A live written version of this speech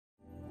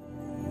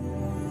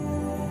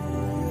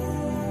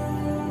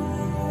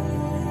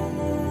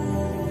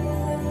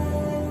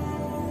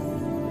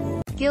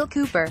Gill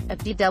Cooper, of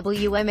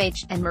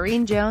DWMH, and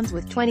Maureen Jones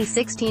with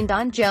 2016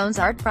 Don Jones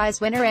Art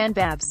Prize winner Anne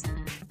Babbs.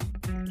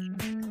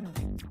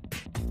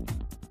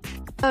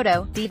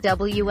 Photo,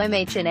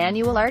 DWMH An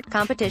annual art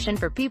competition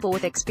for people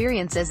with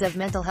experiences of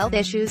mental health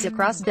issues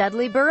across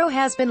Dudley Borough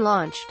has been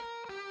launched.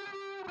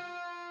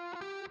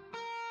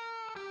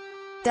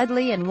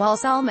 Dudley and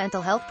Walsall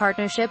Mental Health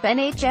Partnership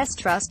NHS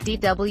Trust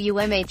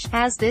DWMH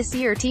has this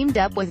year teamed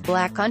up with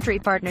Black Country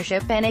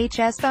Partnership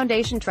NHS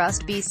Foundation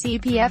Trust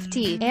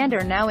BCPFT, and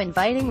are now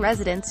inviting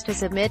residents to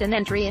submit an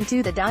entry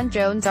into the Don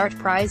Jones Art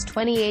Prize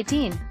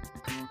 2018.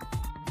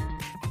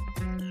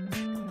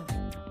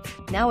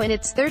 Now in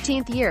its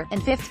 13th year,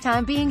 and 5th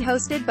time being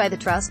hosted by the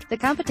Trust, the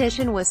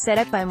competition was set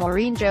up by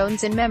Maureen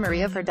Jones in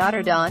memory of her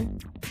daughter Dawn.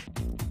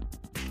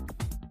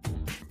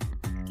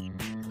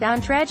 Dawn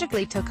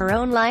tragically took her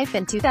own life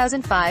in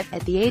 2005,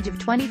 at the age of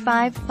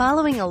 25,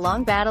 following a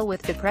long battle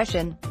with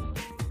depression.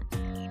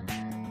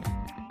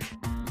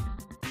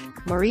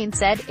 Maureen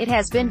said, "It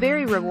has been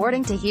very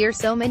rewarding to hear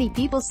so many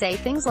people say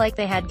things like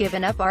they had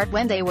given up art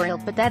when they were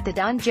ill, but that the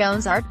Don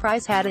Jones Art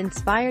Prize had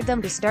inspired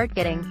them to start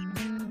getting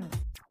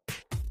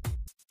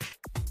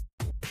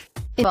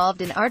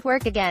involved in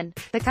artwork again."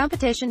 The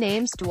competition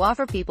aims to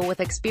offer people with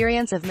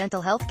experience of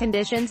mental health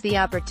conditions the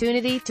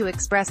opportunity to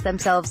express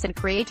themselves and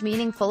create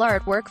meaningful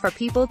artwork for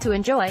people to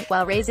enjoy,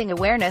 while raising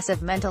awareness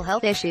of mental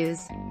health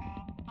issues.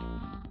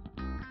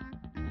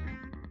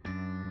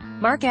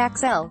 Mark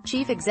Axel,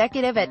 chief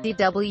executive at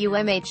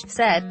DWMH,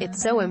 said,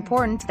 "It's so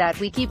important that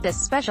we keep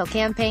this special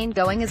campaign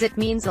going as it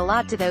means a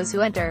lot to those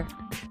who enter.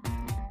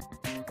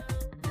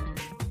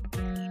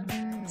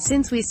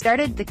 Since we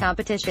started the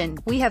competition,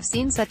 we have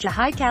seen such a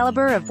high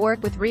caliber of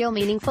work with real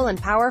meaningful and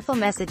powerful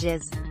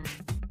messages.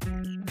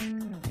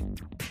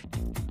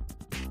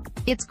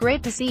 It's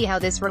great to see how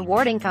this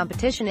rewarding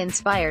competition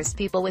inspires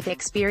people with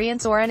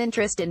experience or an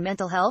interest in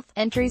mental health."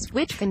 Entries,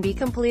 which can be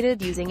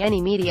completed using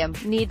any medium,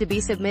 need to be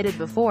submitted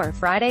before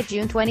Friday,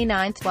 June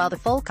 29th, while the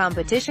full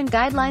competition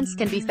guidelines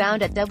can be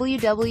found at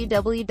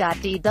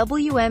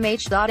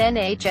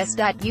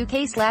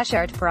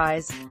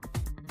www.dwmh.nhs.uk/artprize.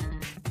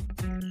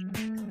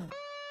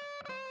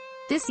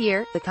 This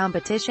year, the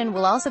competition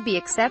will also be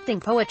accepting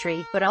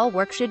poetry, but all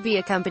work should be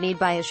accompanied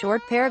by a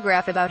short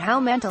paragraph about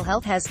how mental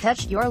health has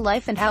touched your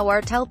life and how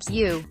art helps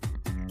you.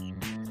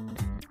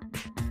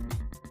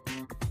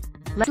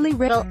 Leslie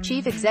Riddle,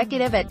 chief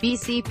executive at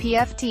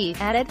BCPFT,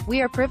 added, "We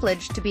are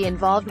privileged to be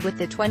involved with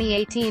the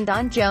 2018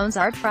 Don Jones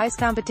Art Prize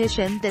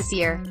competition this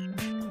year.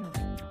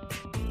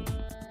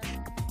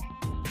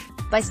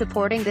 By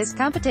supporting this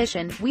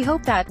competition, we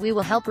hope that we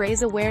will help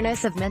raise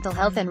awareness of mental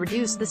health and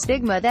reduce the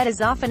stigma that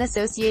is often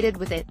associated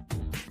with it.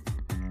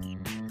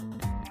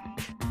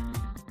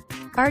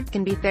 Art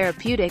can be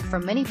therapeutic for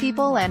many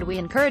people, and we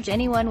encourage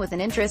anyone with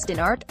an interest in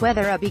art,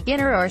 whether a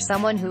beginner or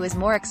someone who is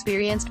more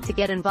experienced, to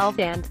get involved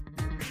and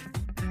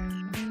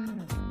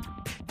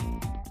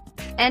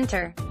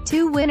enter.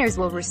 2 winners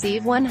will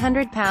receive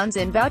 £100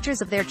 in vouchers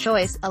of their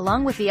choice,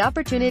 along with the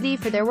opportunity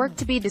for their work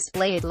to be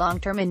displayed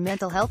long-term in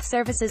mental health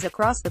services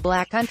across the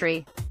Black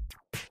Country.